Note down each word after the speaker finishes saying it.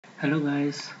Hello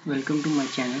guys, welcome to my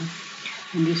channel.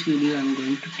 In this video I am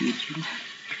going to teach you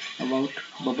about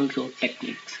bubble sort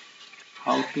techniques.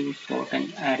 How to sort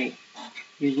an array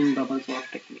using bubble sort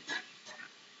technique.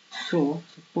 So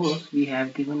suppose we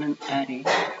have given an array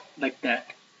like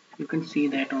that. You can see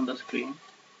that on the screen.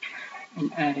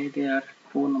 In array there are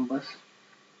four numbers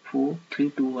 4,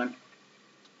 3, 2, 1.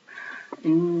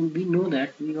 And we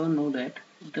all know that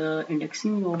the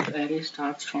indexing of array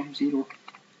starts from 0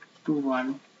 to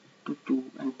 1 to 2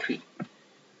 and 3.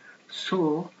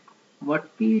 So what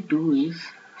we do is,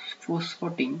 for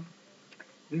sorting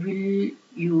we will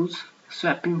use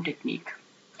swapping technique.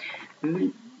 We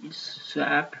will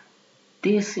swap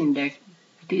this index,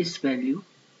 this value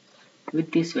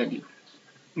with this value.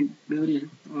 We will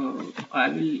I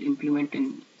will implement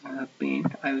in paint.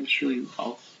 I will show you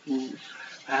how to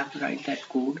write that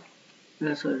code.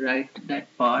 Let's write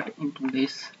that part into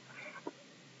this.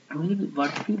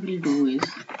 What we will do is,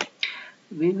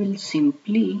 we will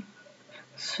simply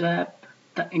swap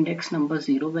the index number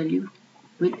 0 value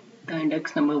with the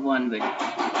index number 1 value.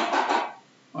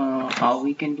 How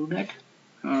we can do that?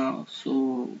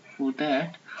 So for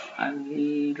that I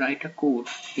will write a code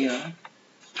here.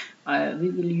 We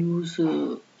will use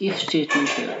if statement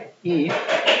here.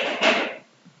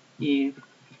 If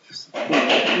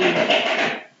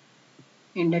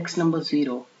index number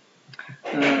 0,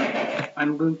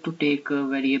 I'm going to take a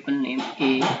variable name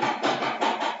a,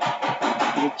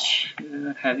 which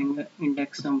having the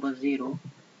index number 0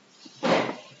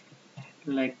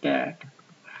 like that.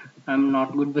 I'm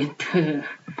not good with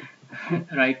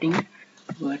writing,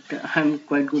 but I'm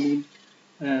quite good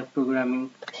with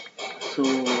programming. So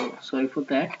sorry for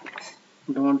that.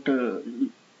 Don't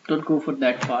don't go for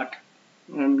that part.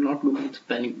 I'm not good with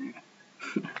spelling.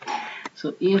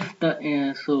 So if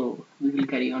the so we will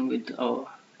carry on with our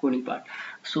coding part.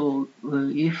 So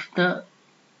if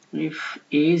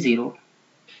a0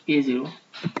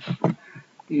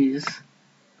 is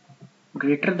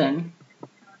greater than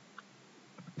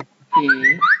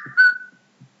a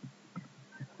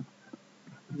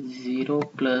 0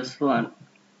 plus 1,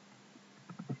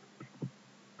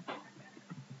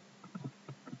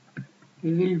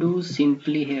 we will do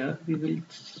simply here. We will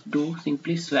do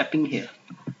simply swapping here.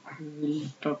 We will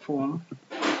perform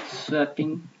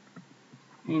swapping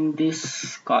in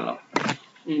this column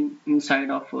inside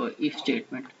of if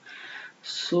statement.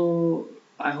 So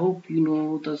I hope you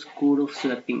know the code of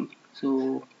swapping.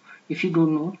 So if you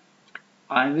don't know,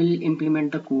 I will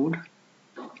implement the code.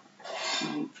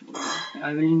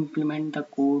 I will implement the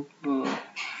code.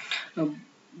 Uh,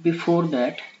 Before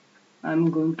that,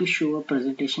 I'm going to show a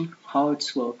presentation how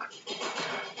it's work.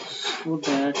 So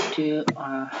that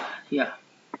yeah,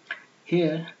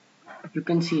 here you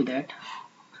can see that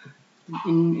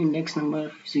in index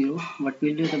number 0, what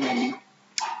will be the value?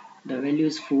 The value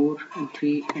is 4 and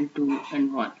 3 and 2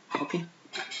 and 1. Okay,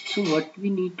 so what we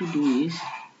need to do is,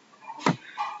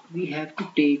 we have to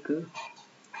take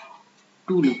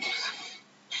two loops,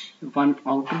 one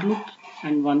outer loop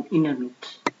and one inner loop.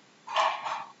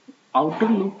 Outer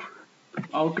loop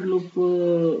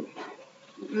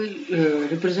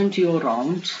represents your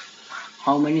rounds,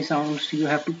 how many sounds you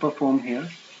have to perform here,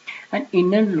 and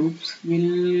inner loops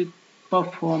will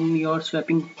perform your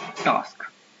swapping task.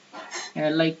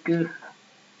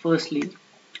 Firstly,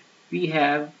 we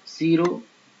have 0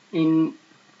 in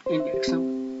index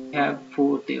number, we have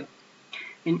 4 there.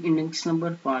 In index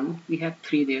number 1 we have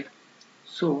 3 there.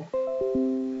 So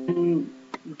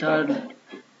the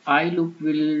I loop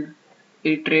will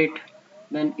iterate,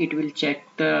 then it will check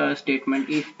the statement.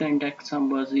 If the index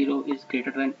number 0 is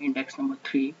greater than index number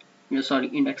 3,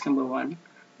 index number 1,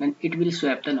 then it will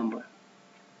swap the number.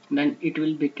 Then it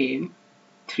will become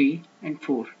 3 and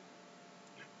 4.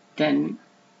 Then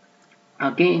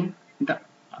again the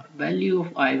value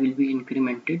of I will be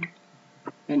incremented.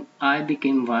 When I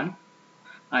became 1,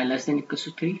 I less than equals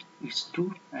to 3, it's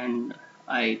 2, and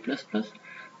I plus plus.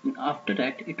 And after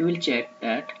that it will check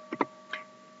that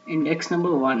index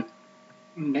number 1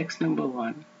 and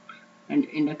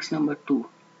index number 2.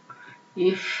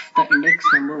 If the index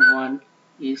number 1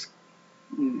 is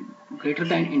greater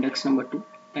than index number 2,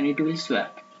 then it will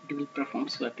swap. It will perform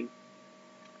swapping.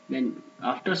 Then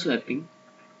after swapping,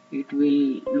 it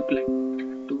will look like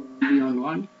 2 will be on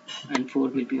 1 and 4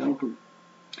 will be on 2.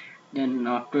 Then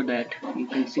after that, you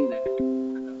can see that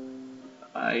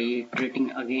I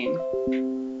iterating again,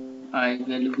 I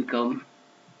value become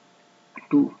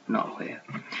 2 now here.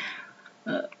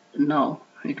 Now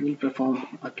it will perform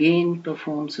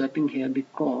swapping here,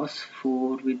 because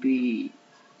 4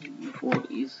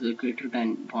 is greater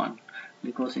than 1,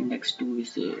 because index 2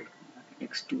 is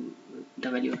x2, the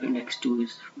value of index 2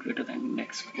 is greater than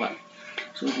index 1,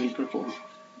 so we will perform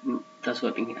the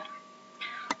swapping here.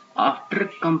 After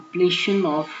completion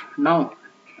of, now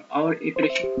our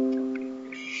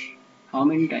iteration, how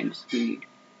many times we need?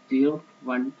 0,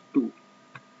 1, 2,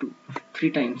 2,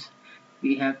 3 times.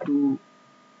 We have to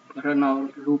run our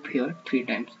loop here 3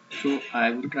 times, so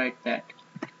I will write that,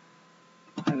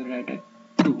 I will write it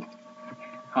 2.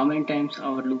 How many times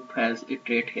our loop has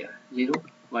iterate here? 0,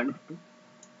 1, 2.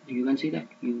 You can see that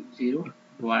 0,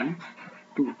 1,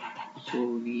 2. So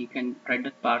we can write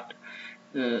that part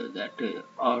that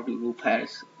our loop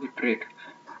has iterate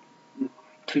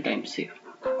 3 times here.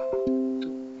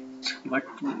 So what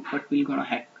will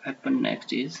gonna happen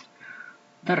next is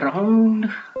the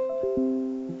round,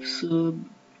 so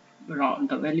round,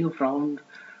 the value of round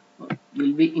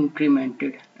will be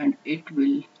incremented and it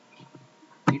will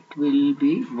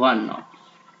be 1 now.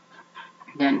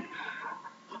 Then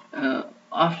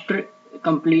after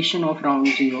completion of round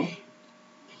 0,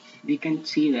 we can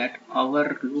see that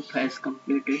our loop has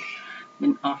completed.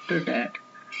 Then after that,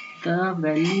 the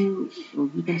value,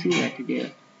 we can see that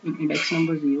there in index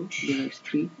number 0 there is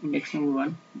 3, index number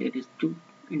 1 there is 2,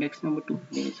 index number 2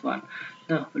 there is 1.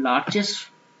 The largest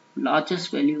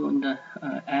value on the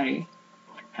array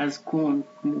has gone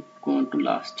to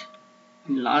last,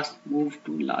 moved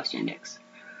to last index.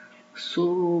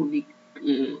 So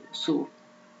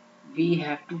we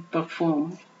have to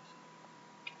perform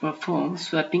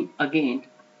swapping again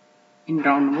in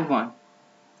round number 1,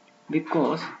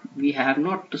 because we have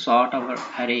not sort our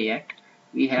array yet.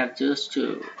 We have just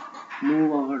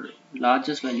move our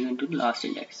largest value into the last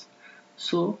index.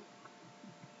 So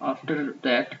after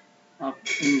that,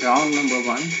 in round number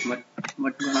 1,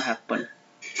 what gonna happen?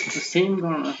 The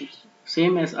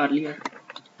same as earlier.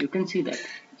 You can see that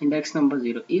index number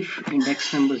 0, if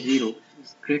index number 0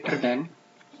 is greater than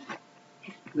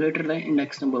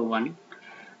index number 1,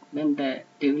 then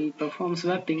they will perform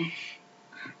swapping.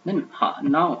 Then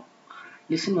now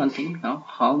listen one thing, now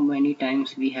how many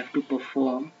times we have to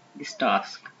perform this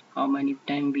task, how many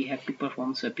times we have to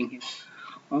perform swapping here?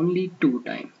 Only 2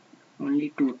 times.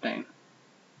 Only 2 times.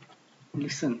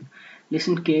 Listen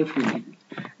carefully.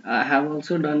 I have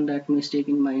also done that mistake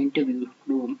in my interview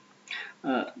room,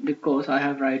 because I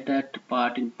have write that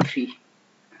part in 3.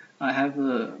 I have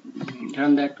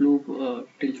run that loop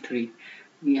till 3.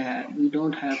 We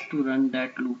don't have to run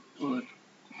that loop,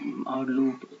 our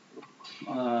loop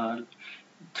uh,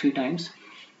 3 times.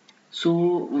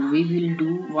 So we will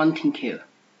do one thing here.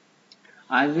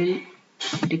 I will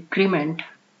decrement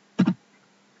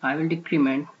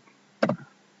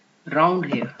round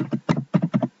here.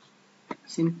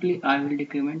 Simply I will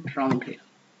decrement round here.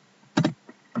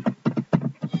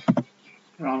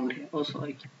 Oh,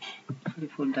 sorry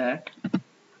for that.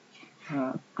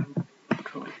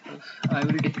 Control plus. I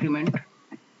will decrement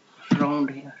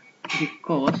round here,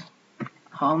 because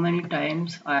how many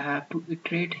times I have to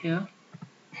iterate here?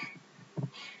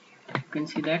 You can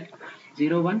see that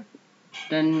 0, 1.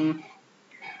 Then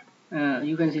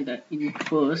you can see that in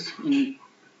first,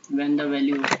 when the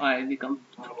value of I becomes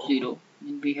 0,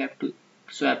 we have to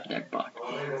swap that part.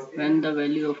 When the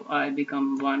value of I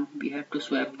become 1, we have to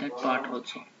swap that part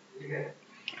also.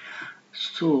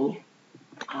 So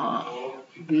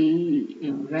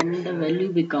when the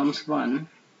value becomes 1,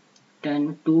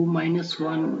 then 2 minus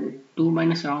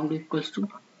round equals to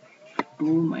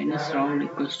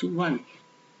 1.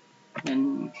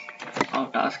 Then our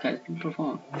task has been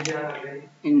performed.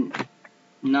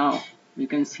 Now we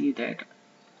can see that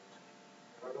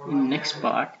in next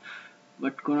part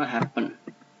what's gonna happen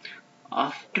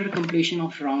after completion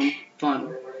of round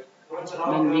 1.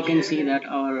 Then we can see that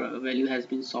our value has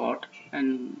been sort,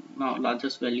 and now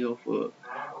largest value of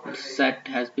set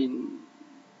has been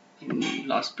in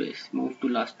last place, moved to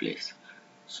last place.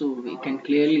 So we can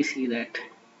clearly see that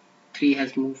 3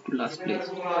 has moved to last place.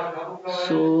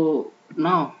 So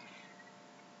now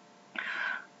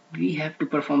we have to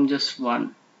perform just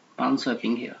one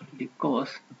swapping here,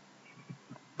 because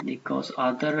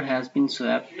other has been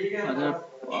swapped,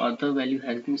 other value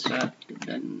has been swapped.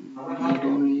 Then we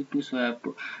don't need to swap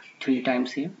 3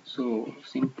 times here. So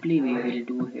simply we will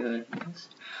do here is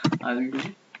I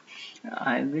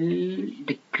will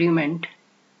decrement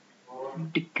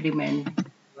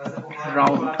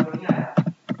round here.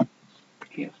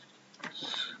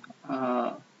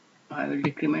 I will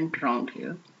decrement round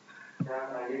here.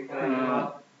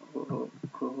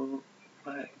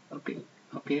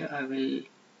 Okay, I will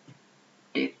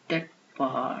take that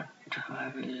part.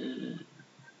 I will,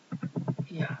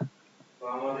 yeah,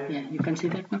 you can see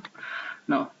that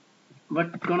now.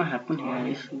 What's gonna happen here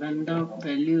is when the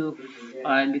value of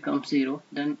I becomes 0,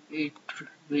 then it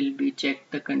will be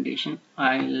checked the condition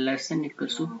I less than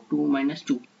equals to 2 minus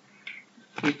 2,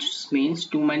 which means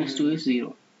 2 minus 2 is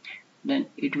 0. Then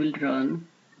it will run,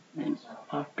 and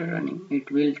after running it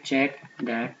will check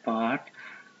that part,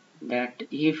 that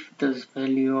if the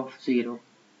value of 0,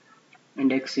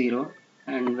 index 0,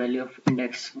 and value of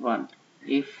index 1,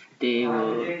 if they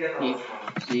if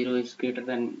 0 is greater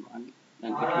than 1,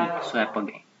 then it will swap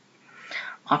again.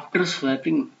 After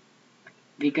swapping,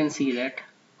 we can see that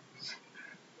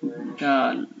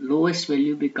the lowest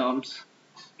value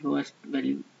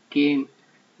came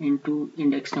into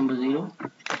index number 0,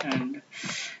 and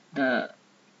the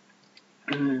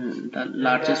the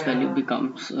largest value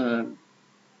becomes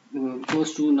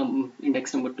goes to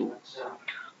index number 2.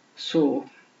 So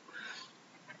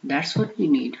that's what we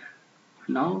need.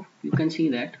 Now you can see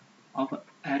that our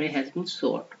array has been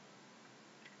sorted.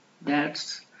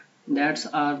 That's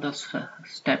are the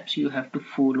steps you have to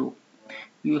follow.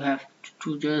 You have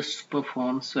to just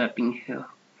perform swapping here.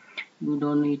 You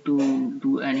don't need to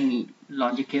do any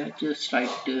logic here. Just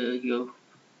write your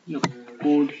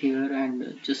code here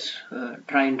and just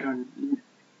try and run.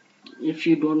 If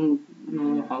you don't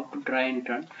know how to try and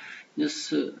run,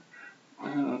 just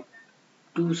uh,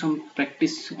 do some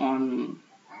practice on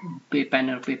pen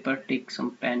or paper. Take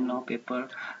some pen or paper,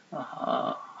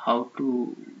 how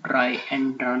to try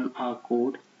and run our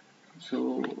code.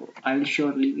 So I will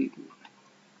surely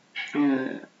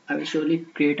uh,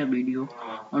 create a video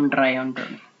on try and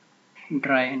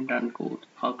run code,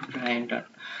 how to try and run.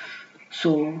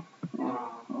 So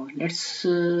let's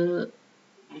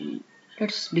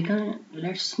let's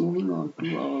moving on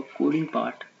to our coding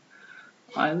part.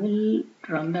 I will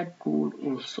run that code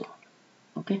also,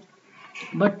 okay?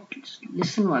 But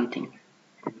listen one thing,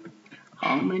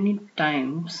 how many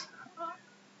times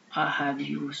I have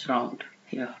used round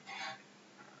here,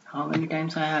 how many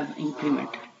times I have increment,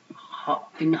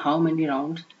 in how many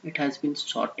rounds it has been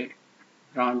sorted.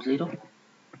 Round 0,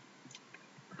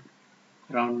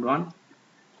 round 1,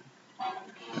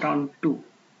 round 2.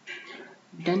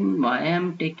 Then why I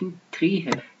am taking 3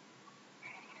 here?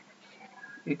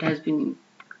 It has been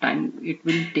time, it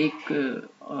will take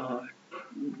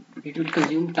it will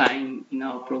consume time in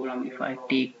our program if I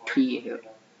take 3 here.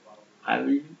 I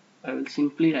will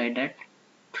simply write that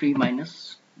 3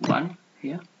 minus 1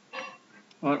 here,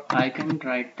 or I can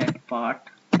write that part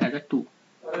as a 2.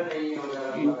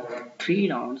 In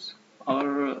 3 rounds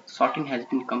our sorting has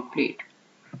been complete.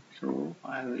 So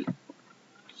I will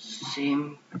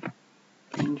same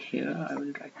thing here, I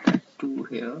will write that 2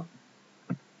 here.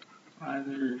 I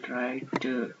will write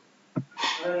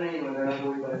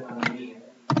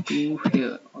 2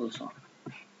 here also.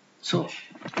 So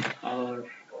our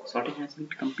sorting has been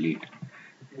complete,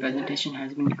 presentation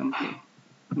has been complete.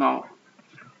 Now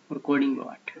for coding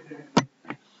part.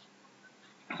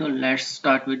 So let's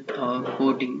start with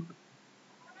coding.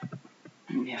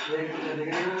 Yeah.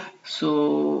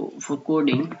 So for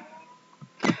coding,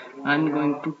 I'm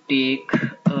going to take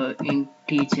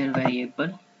integer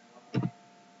variable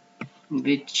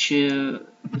which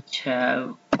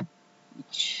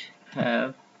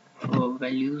have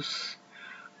values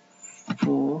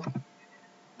 4,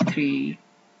 3,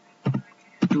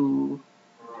 2,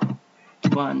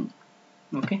 1.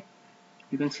 Okay,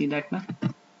 you can see that now.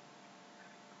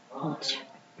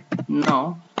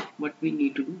 Now what we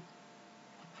need to do,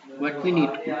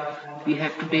 we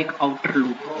have to take outer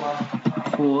loop.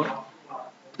 For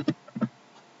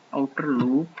outer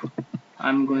loop,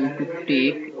 I'm going to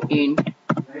take int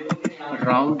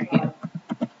round here.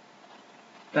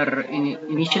 The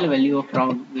initial value of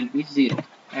round will be 0,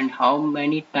 and how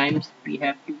many times we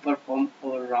have to perform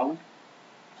for round.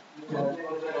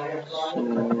 So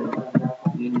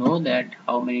we know that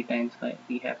how many times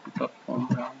we have to perform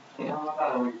round here.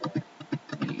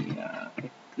 Yeah,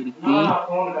 it will be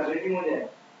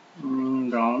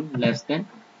round less than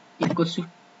equals to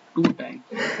 2 times.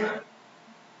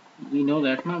 We know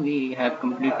that now we have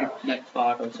completed that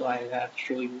part also. I have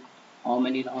shown you how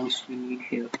many rounds we need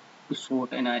here to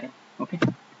sort an array. Okay,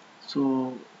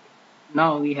 so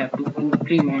now we have to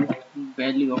increment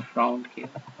value of round here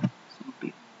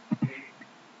simply.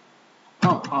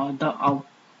 Now the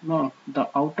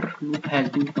outer loop has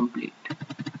been complete.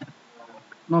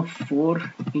 Now for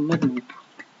inner loop,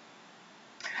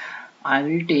 I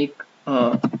will take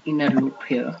inner loop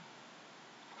here.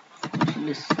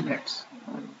 Let's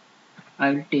I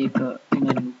will take a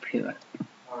inner loop here.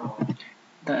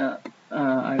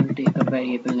 I will take a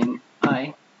variable name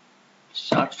I,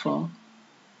 starts from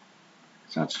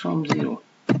 0.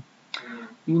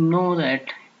 You know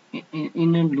that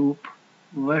in a loop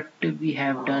what we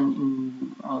have done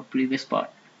in our previous part.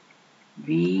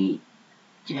 We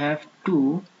have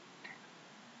to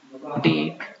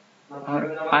take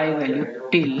our I value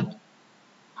till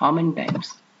how many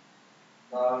times?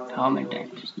 How many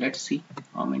times? Let's see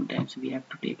how many times we have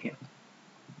to take here.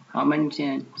 How many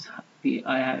times we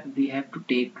have to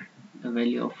take the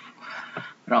value of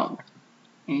round.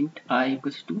 Int I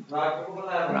equals to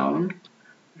round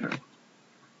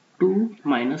 2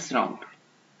 minus round.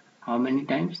 How many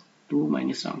times? 2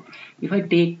 minus round. If I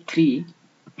take 3,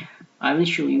 I will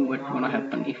show you what's gonna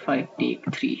happen if I take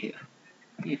 3 here.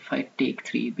 If I take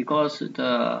 3, because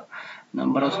the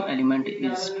number of element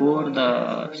is 4,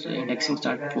 the indexing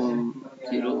start from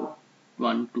 0,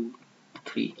 1, 2,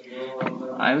 3.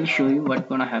 I will show you what's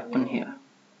gonna happen here.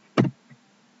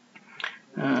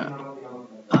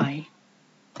 I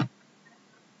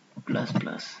plus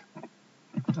plus.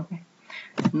 Okay.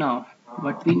 Now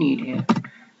what we need here,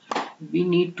 we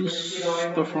need to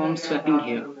perform swapping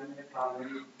here.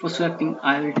 For swapping,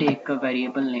 I will take a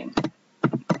variable name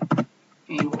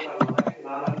int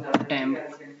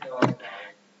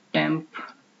temp.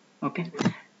 Okay,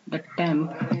 the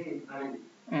temp.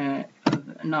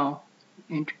 Now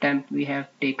int temp we have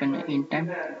taken in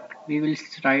temp. We will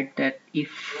write that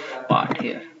if part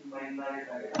here.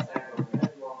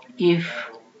 If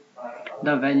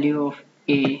the value of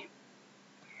a0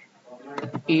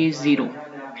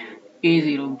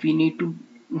 a0 we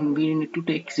need to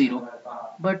take 0,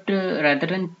 but rather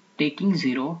than taking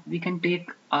 0 we can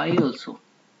take I also.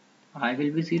 I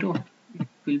will be 0, it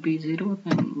will be 0,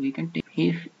 then we can take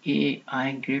if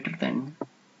ai greater than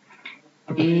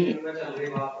ai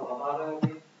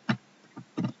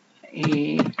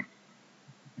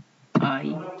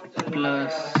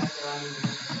plus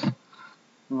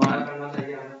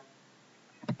 1,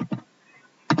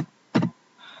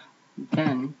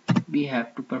 then we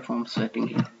have to perform swapping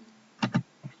here.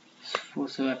 For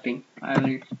swapping,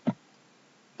 I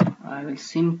will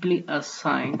simply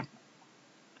assign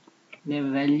the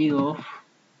value of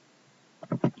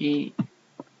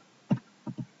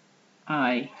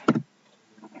ai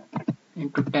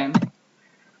into temp,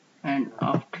 and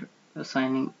after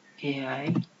assigning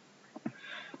ai,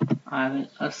 I will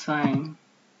assign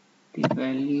the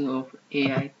value of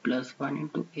ai plus 1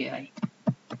 into ai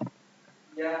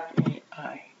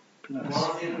plus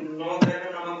 1.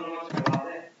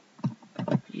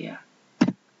 Yeah,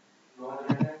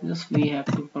 just we have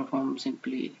to perform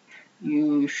simply.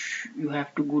 You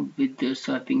have to good with the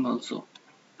swapping also.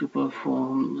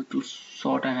 To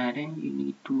sort an array, you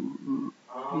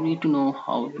need to know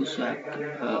how to swap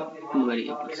two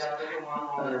variables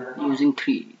using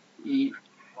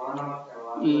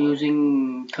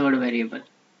using third variable.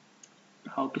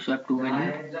 How to swap two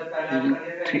values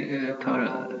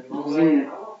using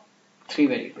three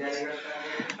variables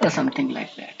or something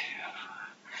like that.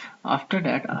 After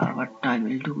that, what I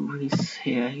will do is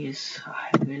here is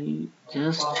I will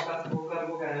just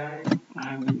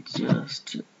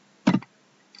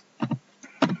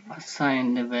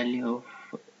assign the value of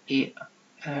a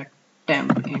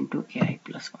temp into ai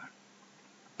plus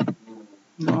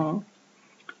 1.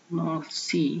 Now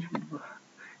see,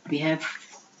 we have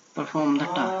performed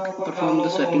the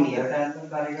swapping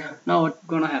here. Now what's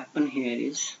gonna happen here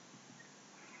is,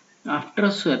 after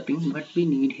swapping, what we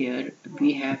need here,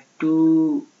 we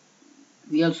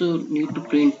also need to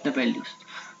print the values.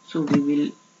 So we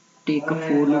will take a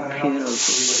for loop here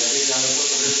also.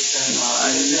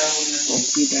 I will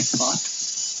copy that part.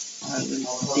 I will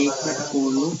take that for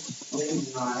loop. Okay.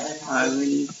 I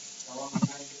will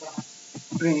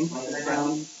print. I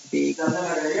will take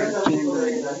chain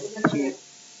variable j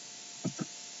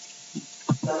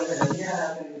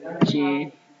j.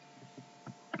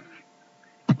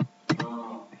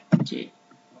 Okay.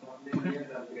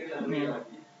 Yeah,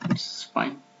 it's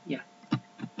fine. Yeah.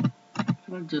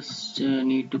 I just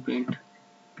need to print.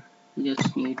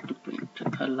 Just need to print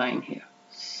a line here.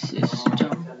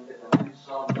 System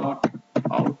dot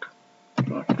out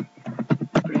dot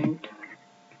print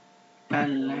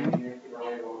ln.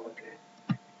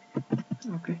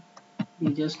 Okay,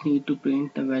 we just need to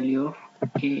print the value of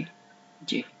a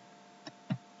j.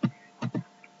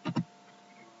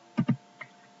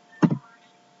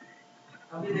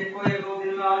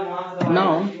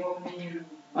 Now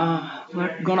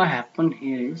what gonna happen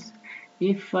here is,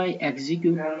 if I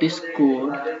execute this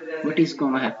code, what is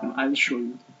gonna happen, I will show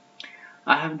you.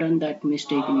 I have done that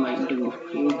mistake in my interview.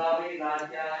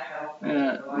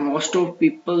 Most of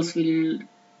peoples will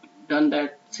done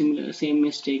that same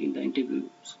mistake in the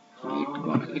interviews.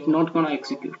 It not gonna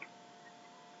execute.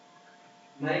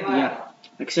 Yeah,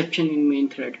 exception in main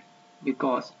thread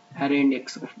because array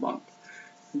index of bound.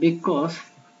 because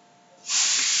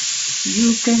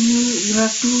you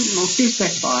have to notice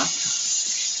that part.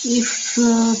 If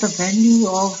the value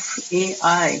of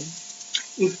AI,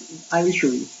 if I will show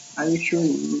you, I will show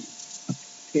you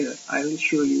here. I will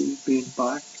show you paint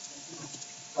part.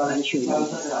 I'll show you.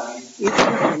 If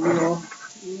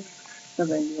the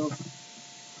value of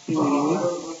A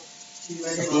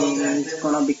is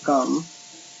gonna become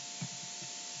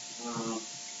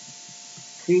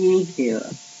 3 here,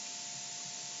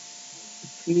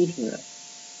 3 here,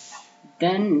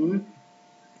 then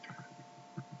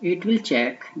it will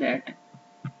check that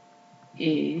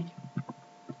A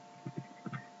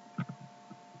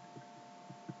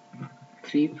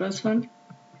 3 plus 1,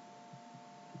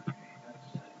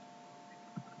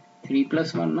 3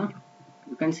 plus 1, no?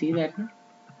 You can see that, no?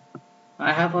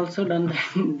 I have also done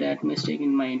that mistake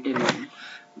in my interview.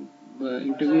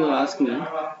 Interviewer asked me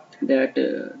that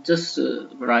just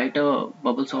write a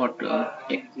bubble sort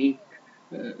technique,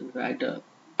 write a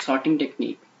sorting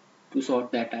technique to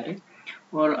sort that array,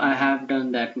 or I have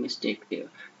done that mistake there,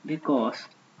 because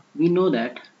we know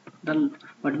that the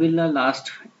what will the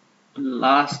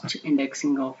last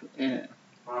indexing of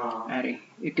array,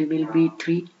 it will be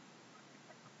 3,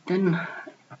 then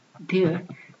there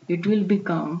it will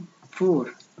become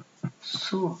 4,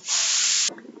 so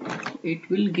it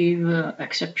will give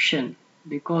exception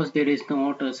because there is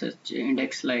not a such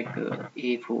index like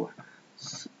A4.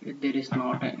 There is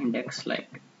not an index like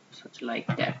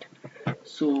that.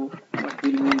 So what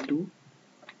will we do?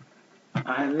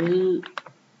 I will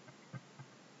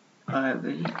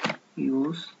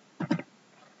use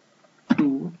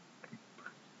 2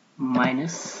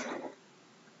 minus.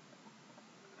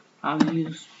 I will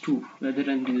use 2 rather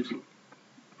than using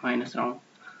minus round.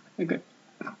 Okay,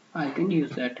 I can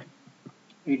use that.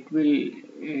 It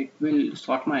will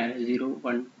sort my array 0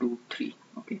 1 2 3.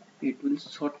 Okay, it will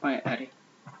sort my array.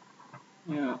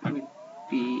 Yeah, maybe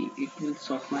it will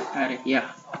sort my array.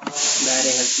 Yeah, the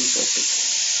array has been sorted.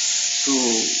 So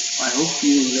I hope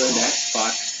you enjoy that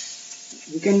part.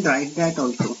 You can write that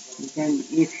also. You can,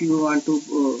 if you want to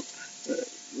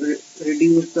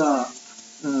reduce the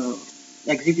uh,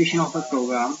 execution of a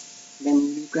program,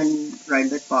 then you can write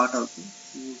that part also.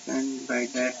 You can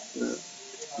write that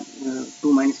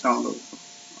 2 minus round also.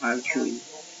 I'll show you.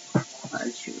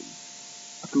 I'll show you.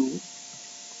 2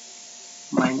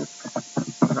 minus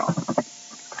round.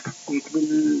 It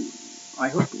will, I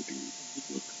hope it will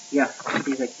execute. Yeah, it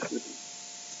is executing.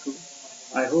 So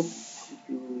I hope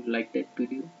you like that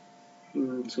video.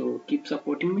 So keep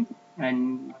supporting me,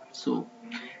 and so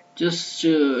just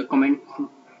comments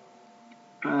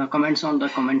on the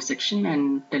comment section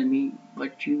and tell me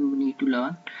what you need to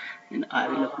learn, and I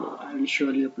will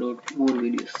surely upload more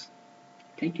videos.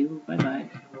 Thank you. Bye bye.